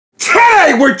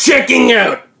Today we're checking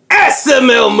out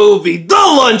SML movie, The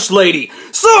Lunch Lady.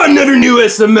 So another new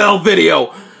SML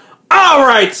video.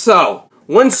 Alright, so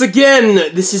once again,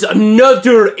 this is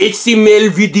another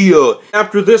SML video.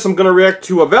 After this, I'm gonna react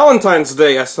to a Valentine's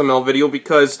Day SML video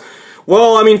because,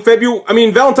 well,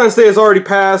 Valentine's Day has already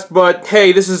passed, but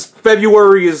hey,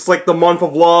 February is like the month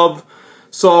of love.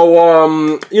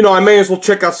 So, you know, I may as well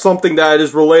check out something that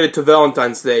is related to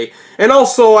Valentine's Day. And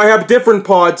also, I have different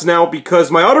pods now because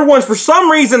my other ones, for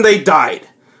some reason, they died.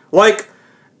 Like,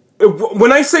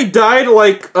 when I say died,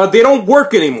 like, they don't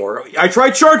work anymore. I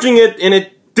tried charging it, and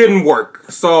it didn't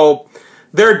work. So,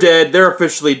 they're dead. They're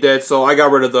officially dead, so I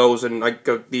got rid of those, and I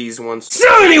got these ones.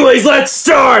 So anyways, let's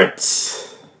start!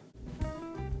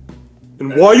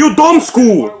 And why you done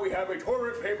school? We have a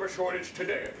toilet paper shortage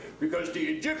today. Because the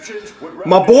Egyptians would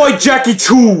my boy Jackie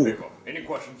Chu. Any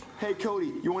questions? Hey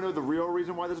Cody, you wanna know the real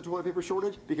reason why there's a toilet paper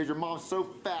shortage? Because your mom's so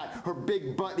fat, her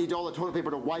big butt needs all the toilet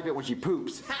paper to wipe it when she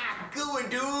poops. Ha! Good one,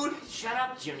 dude! Shut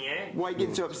up, Junior. Why you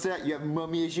getting so upset? You have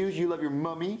mummy issues? You love your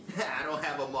mummy? I don't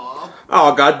have a mom.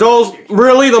 Oh god, those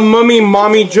really the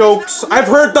mommy jokes? I've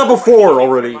heard that before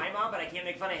already. My mom, but I can't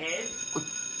make fun of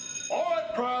his.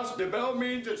 Alright, Cross, the bell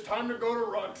means it's time to go to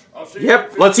lunch. I'll see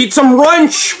Yep, let's eat some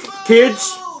lunch,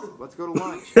 kids. Let's go to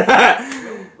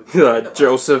lunch.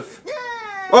 Joseph. Yeah,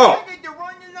 Oh. I get to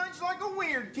run to lunch like a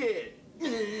weird kid.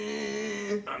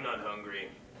 I'm not hungry.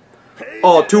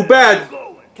 Oh, too bad.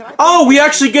 Oh, we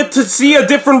actually get to see a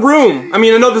different room. I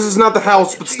mean, I know this is not the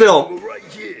house, but still. Right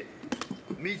here.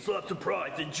 Meat slap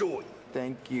surprise. Enjoy.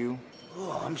 Thank you.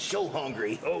 Oh, I'm so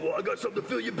hungry. Oh, well, I got something to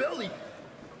fill your belly.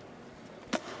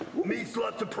 Meat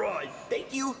slap surprise.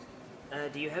 Thank you.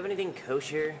 Do you have anything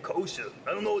kosher? Kosher.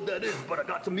 I don't know what that is, but I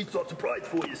got some meat slap surprise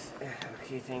for you.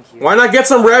 Okay, thank you. Why not get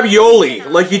some ravioli,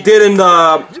 like you did in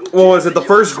the, what was it, the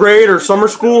first grade or summer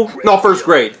school? No, first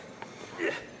grade.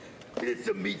 It's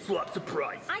a meat slap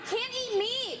surprise. I can't eat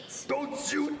meat!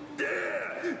 Don't you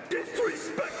dare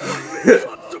disrespect my meat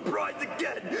slap surprise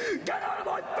again. Get out of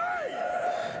my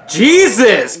face.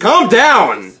 Jesus, calm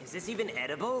down. Is this even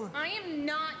edible? I am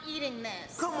not eating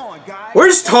this. Come on, guys.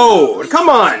 Where's Toad? Come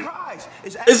on.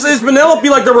 Is Penelope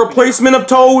like the replacement of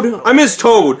Toad? I miss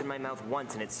Toad. In my mouth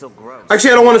once and it's still gross.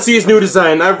 Actually, I don't want to see his new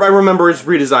design. I remember his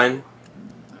redesign.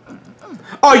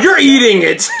 Oh, you're eating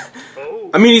it.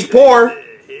 I mean, he's poor.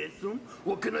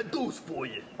 What can I do for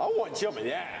you? I want some of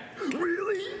that.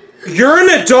 Really? You're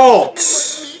an adult.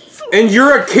 And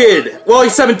you're a kid. Well,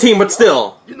 he's 17, but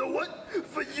still. You know what?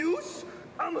 For use,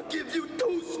 I'm gonna give you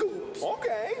 2 scoops.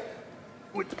 Okay.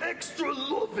 With extra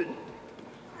loving.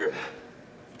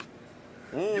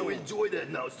 You enjoy that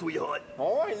now, sweetheart.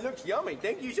 Alright, looks yummy.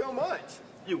 Thank you so much.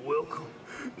 You're welcome.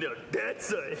 Now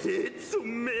that's a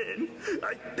handsome man.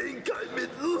 I think I'm in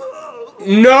love.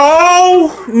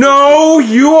 No,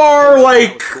 you are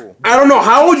like, I don't know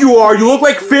how old you are. You look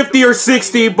like 50 or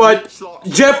 60, but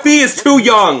Jeffy is too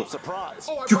young.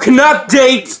 You cannot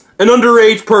date an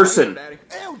underage person.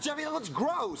 Ew, Jeffy, that looks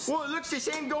gross. Well, it looks the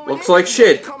same going Looks in like as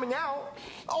shit. coming out.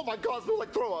 Oh my god, it smells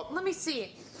like throw up. Let me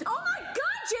see. Oh my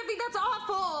god, Jeffy, that's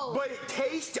awful! But it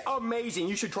tastes amazing.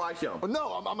 You should try some. Well,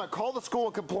 no, I'm gonna call the school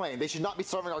and complain. They should not be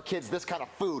serving our kids this kind of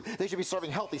food. They should be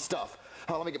serving healthy stuff.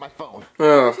 Let me get my phone.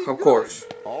 Of course.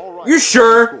 All right. You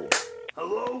sure?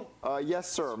 Hello?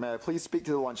 Yes, sir. May I please speak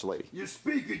to the lunch lady? You're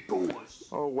speaking to us.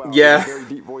 Oh, wow. Yeah. Very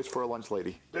deep voice for a lunch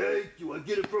lady. Thank you. I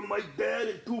get it from my dad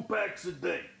in 2 packs a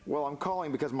day. Well, I'm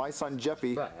calling because my son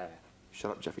Jeffy... Shut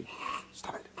up, Jeffy.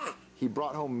 Stop it. He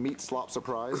brought home meat slop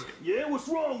surprise. Yeah, what's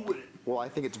wrong with it? Well, I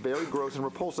think it's very gross and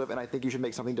repulsive, and I think you should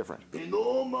make something different. In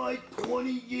all my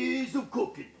 20 years of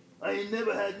cooking, I ain't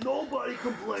never had nobody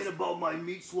complain about my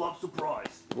meat slop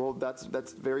surprise. Well, that's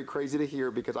very crazy to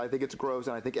hear because I think it's gross,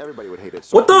 and I think everybody would hate it.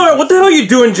 So What the hell are you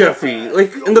doing, Jeffy?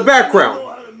 Like, in the background. I know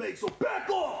how to make, so back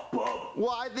off, Bubba. Well,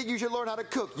 I think you should learn how to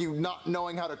cook, you not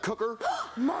knowing how to cooker.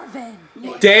 Marvin!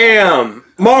 Damn.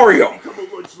 Mario. Become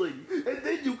a lunch lady, and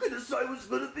then you can decide what's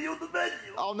gonna be on the menu.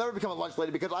 I'll never become a lunch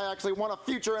lady because I actually want a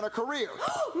future and a career.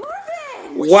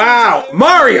 Marvin! Wow.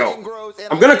 Mario.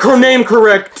 I'm gonna name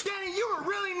correct. Danny, you were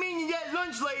really mean to that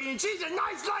lunch lady, and she's a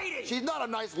nice lady. She's not a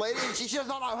nice lady, and she does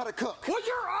not know how to cook. Well,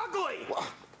 you're ugly.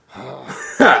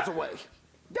 That's away.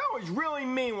 That was really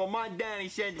mean what my daddy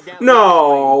said to that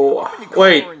No. lunch lady. I'm gonna call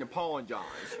Wait. her and apologize.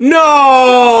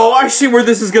 No. I see where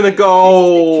this is gonna The kid in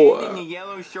go. the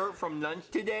yellow shirt from lunch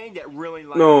today that really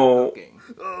liked No. cooking.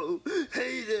 Oh,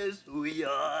 hey there,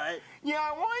 sweetheart. Yeah,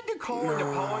 I wanted to call and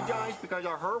apologize because I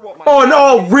heard what my Oh dad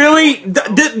no, said. really?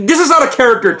 This is not a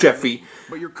character, Jeffy.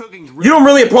 But your cooking's really You don't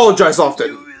really apologize You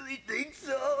often. really think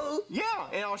so? Yeah,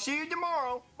 and I'll see you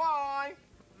tomorrow. Bye.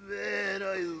 Man,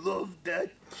 I love that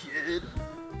kid.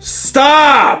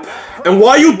 Stop! And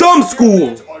why you dumb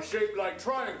school? Are shaped like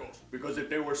triangles because if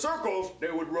they were circles, they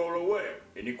would roll away.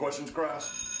 Any questions,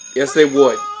 Crass? Yes, they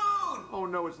would. Oh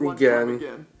no, it's lunchtime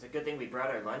again. It's a good thing we brought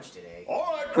our lunch today.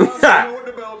 All right, Crass, you know what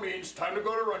the bell means. Time to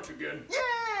go to lunch again.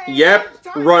 Yay! Yep,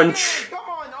 Time brunch. again. Come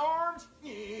on,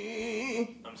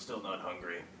 Orange. I'm still not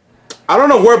hungry. I don't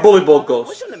know where Bully Bolt goes.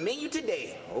 What's on the menu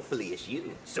today? Hopefully it's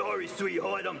you. Sorry,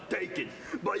 sweetheart, I'm taken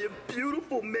by a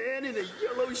beautiful man in a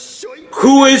yellow shirt.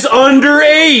 Who is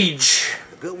underage?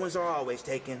 The good ones are always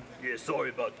taken. Yeah, sorry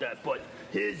about that, but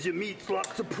here's your meat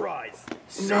slop surprise.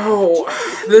 No,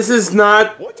 this is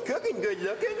not. What's cooking? Good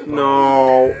looking?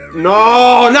 No,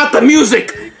 no, not the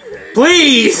music.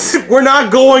 Please, we're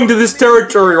not going to this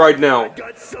territory right now.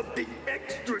 Got something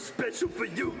extra special for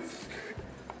you.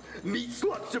 Meat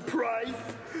slop surprise,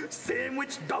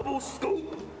 sandwich double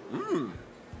scoop.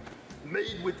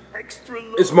 Made with extra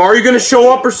love. Is Mario gonna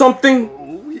show up or something?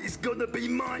 Oh, he's gonna be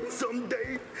mine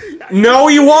someday. No,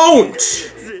 he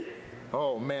won't.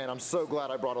 Oh man, I'm so glad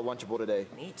I brought a Lunchable today.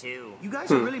 Me too. You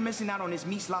guys are really missing out on this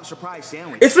meat slop surprise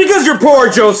sandwich. It's because you're poor,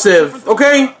 Joseph.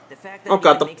 Okay. The fact that Oh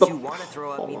God, it makes you want to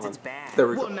throw up means it's bad. There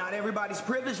we Well, go. not everybody's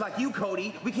privileged like you,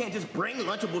 Cody. We can't just bring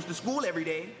Lunchables to school every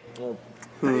day.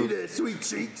 Hey there, sweet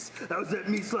cheeks. How's that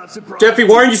meat slop surprise? Jeffy,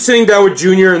 why aren't you sitting down with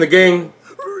Junior and the gang?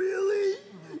 Really?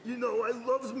 You know, I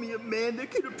loves me a man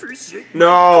that can appreciate.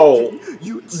 No,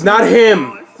 You not him.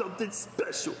 are something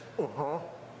special.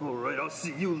 All right, I'll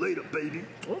see you later, baby.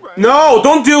 No,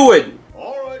 don't do it.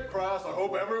 All right, Crass, I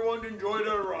hope everyone enjoyed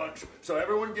their lunch. So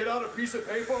everyone get out a piece of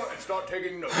paper and start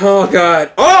taking notes. Oh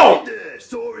God. Oh. There,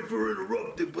 sorry for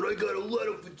interrupting, but I got a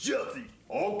letter for Jeffy.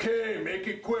 Okay, make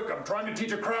it quick. I'm trying to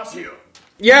teach a Crass here.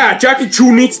 Yeah, Jackie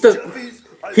Chu needs to.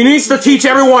 He needs to teach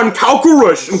everyone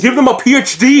calculus and give them a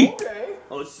PhD.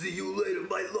 I'll see you later,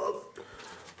 my love.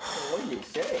 What do you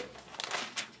say?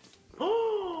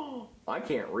 I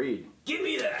can't read. Give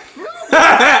me that.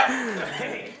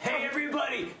 hey,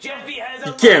 everybody! Jeffy has a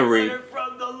You can't love read. letter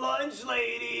from the lunch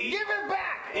lady. Give it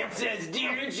back! It says,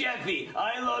 "Dear Jeffy,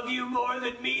 I love you more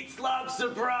than meat slop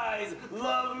surprise.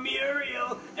 Love,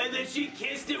 Muriel," and then she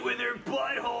kissed it with her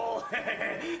butthole.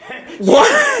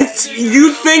 What?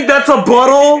 You think that's a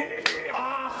butthole?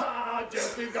 Aha,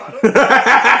 Jeffy got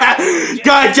it.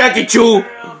 God, Jackie Chu.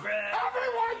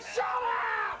 Everyone shut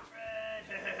up!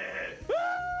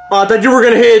 I thought you were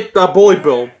gonna hit Bully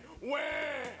Bill.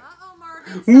 Uh-oh,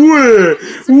 Marvin.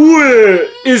 Where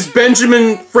is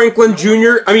Benjamin Franklin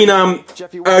Jr.? I mean,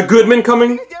 Goodman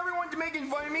coming? Everyone's making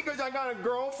fun of me because I got a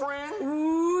girlfriend.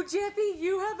 Ooh, Jeffy,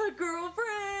 you have a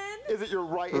girlfriend. Is it your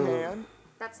right hand?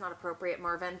 That's not appropriate,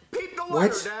 Marvin. Peep the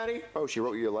What? letter, Daddy. Oh, she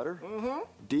wrote you a letter? Mm-hmm.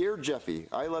 Dear Jeffy,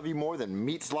 I love you more than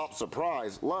meat slop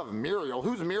surprise. Love, Muriel.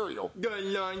 Who's Muriel? The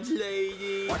lunch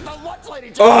lady. What the lunch lady?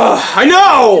 Jeffy? I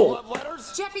know! Love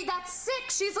letters? Jeffy, that's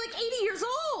sick. She's like 80 years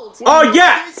old. Oh,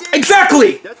 yeah!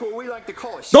 Exactly! That's what we like to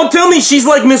call it. Don't tell me she's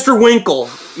like Mr. Winkle.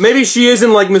 Maybe she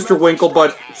isn't like Mr. Winkle,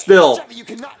 but still. Jeffy, you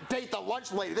cannot date the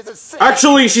lunch lady. This is sick.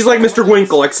 Actually, she's like Mr.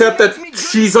 Winkle, except that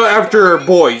she's after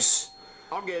boys.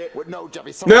 I'll get it. What? No,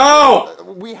 Jeffy. No!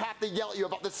 We have to yell at you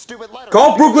about this stupid letter.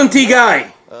 Call Brooklyn T.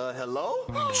 Guy.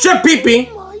 Hello? Shut pee-pee.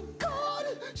 Oh my God!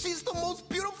 She's the most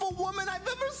beautiful woman I've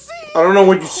ever seen. I don't know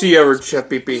what you see ever, Chef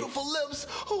pee-pee. Beautiful lips.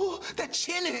 Oh, that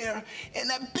chin hair and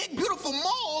that big beautiful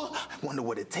mole. I wonder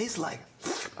what it tastes like.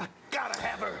 I gotta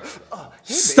have her.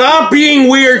 Hey, Stop being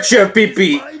weird, Chef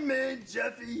pee-pee. My man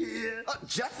Jeffy here.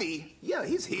 Jeffy? Yeah,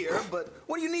 he's here, but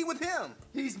what do you need with him?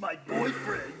 He's my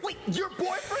boyfriend. Wait, your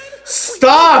boyfriend?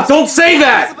 Stop! Don't say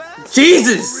that!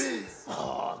 Jesus!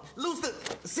 Lose the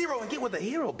zero and get with a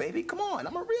hero, baby. Come on,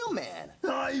 I'm a real man.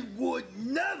 I would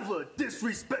never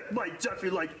disrespect my Jeffy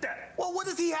like that. Well, what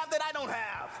does he have that I don't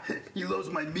have? He loves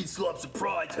my meat slop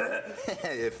surprise.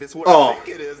 If it's what Oh. I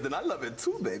think it is, then I love it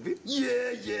too, baby.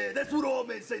 Yeah, that's what all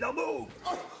men say. Now move.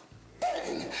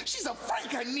 Dang, she's a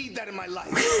freak. I need that in my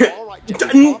life. All right,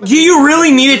 Jeffy. Do you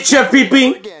really need it, Chef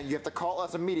pee-pee? Again, you have to call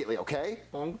us immediately, okay?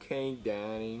 Okay,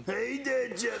 Daddy. Hey there,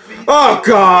 Jeffy. Oh,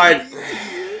 God.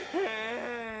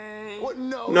 What?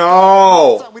 No.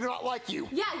 No. Son, we do not like you.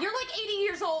 Yeah, you're like 80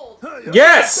 years old. Hey,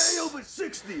 Yes. I'm over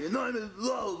 60 and I'm in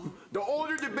love. The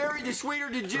older the berry, the sweeter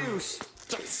the juice.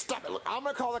 Just stop it. Look, I'm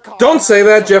gonna call the cops. Don't say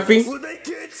that, Jeffy. Well, they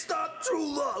can't stop true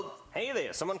love. Hey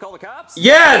there, someone call the cops? Sir,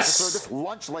 Yes! this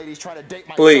lunch lady's trying to date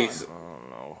my Please.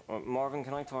 son. Marvin,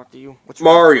 can I talk to you?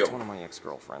 Mario. It's one of my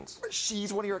ex-girlfriends.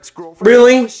 She's one of your ex-girlfriends?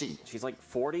 Really? Who is she? She's like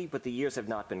 40, but the years have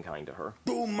not been kind to her.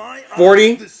 Do my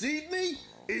 40? eyes deceive me?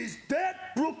 Is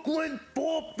that Brooklyn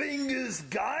Four Fingers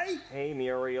guy? Hey,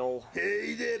 Muriel.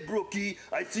 Hey there, Brookie.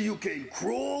 I see you came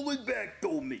crawling back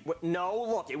to me. What? No,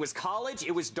 look, it was college,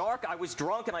 it was dark, I was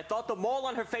drunk, and I thought the mole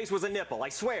on her face was a nipple. I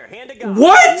swear, hand to God.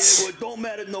 What? Yeah, well, it don't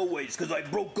matter no ways, because I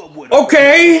broke up with her.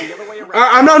 Okay. The other way around.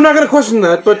 I'm not gonna question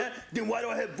that, but... Yeah? Then why do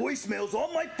I have voicemails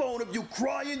on my phone of you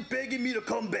crying, begging me to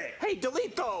come back? Hey,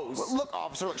 delete those! Look,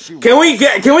 officer, look, she... Can we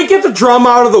get the drama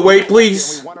out of the way,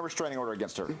 please? We want a restraining order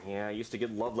against her. Yeah, I used to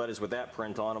get love letters with that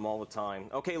print on them all the time.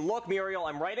 Okay, look, Muriel,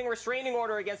 I'm writing a restraining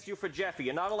order against you for Jeffy.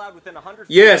 You're not allowed within 100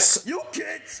 feet. Yes. You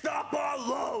can't stop our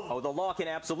love! Oh, the law can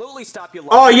absolutely stop your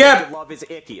love. Oh, yeah. Your love is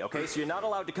icky, okay? So you're not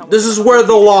allowed to come... This is where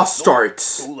the law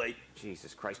starts. Too late.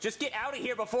 Jesus Christ. Just get out of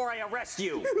here before I arrest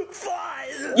you!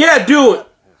 Fine! Yeah, do it.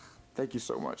 Thank you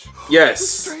so much. Yes.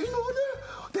 Restraining order?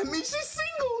 That means she's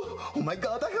single. Oh my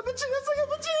God, I have a chance. I have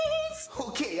a chance.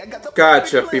 Okay, I got the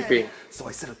Gotcha, perfect plan. PP. So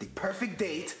I set up the perfect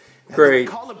date. and Great.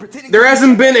 then call her pretending There to be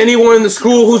hasn't been Jeffy. anyone in the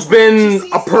school who's been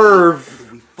a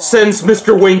perv since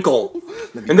Mr. Winkle.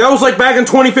 And that was like back in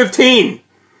 2015.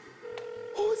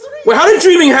 Oh, is there Wait, how did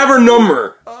you even have her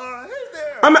number? hey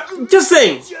there. I'm just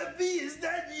saying. Jeffy, is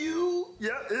that you?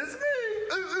 Yeah, it's me.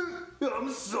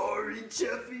 I'm sorry,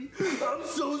 Jeffy. I'm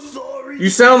so sorry. You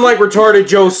sound like retarded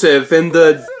Joseph in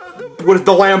the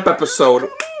the lamp episode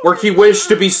where he wished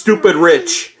to be stupid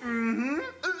rich. I'm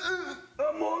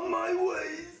on my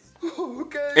ways.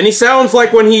 Okay. And he sounds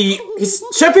like when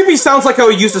Chef Pee Pee sounds like how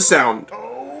he used to sound.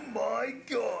 Oh my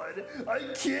God. I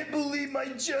can't believe my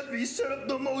Jeffy set up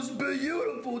the most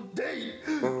beautiful date.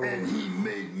 And he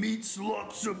made Meat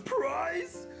Slop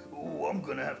surprise. Oh, I'm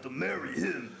gonna have to marry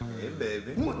him. Hey,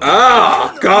 baby.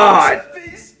 Oh, God.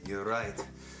 Jeffy's? You're right.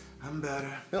 I'm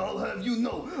better. I'll have you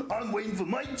know, I'm waiting for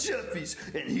my Jeffy's,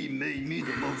 and he made me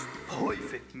the most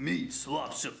perfect Meat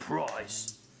Slop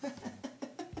surprise.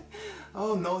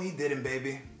 Oh, no, he didn't,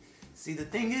 baby. See, the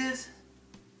thing is,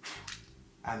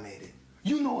 I made it.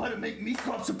 You know how to make Meat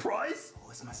Slop surprise? Oh,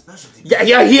 it's my specialty.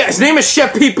 Yeah, his name is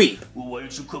Chef Pee Pee. Well, why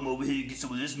don't you come over here and get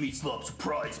some of this Meat Slop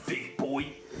surprise, big boy?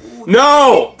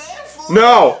 No!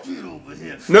 No! Get over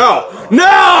here. No!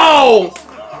 No!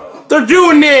 They're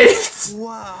doing it!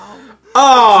 Wow.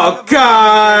 Oh,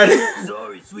 God!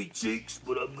 Sorry, sweet cheeks,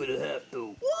 but I'm gonna have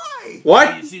to. Why?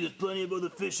 What? You see, there's plenty of other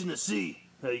fish in the sea.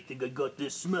 How you think I got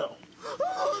this smell?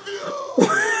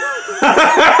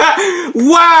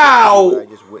 Wow! I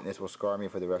just witnessed will scar me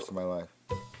for the rest of my life.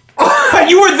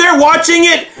 You were there watching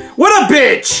it? What a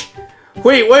bitch!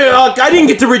 Wait, I didn't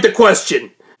get to read the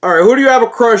question. Alright, who do you have a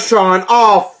crush on?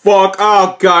 Oh, fuck.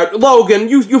 Oh, God. Logan,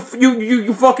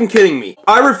 you fucking kidding me.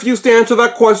 I refuse to answer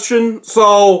that question,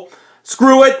 so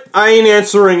screw it. I ain't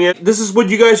answering it. This is what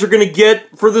you guys are gonna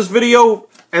get for this video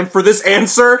and for this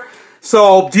answer,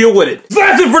 so deal with it. So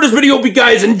that's it for this video. Hope you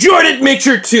guys enjoyed it. Make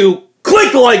sure to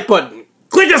click the like button,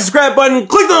 click the subscribe button,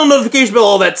 click the notification bell,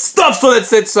 all that stuff, so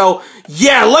that's it. So,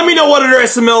 yeah, let me know what other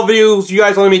SML videos you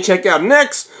guys want me to check out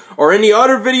next, or any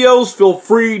other videos. Feel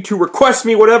free to request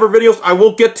me whatever videos. I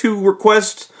will get to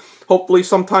request, hopefully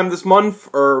sometime this month,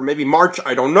 or maybe March,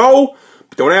 I don't know.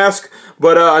 Don't ask.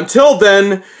 But until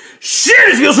then, share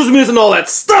this video, social media, and all that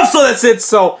stuff, so that's it.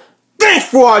 So, thanks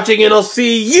for watching, and I'll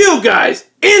see you guys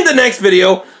in the next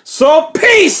video. So,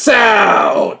 peace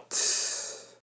out!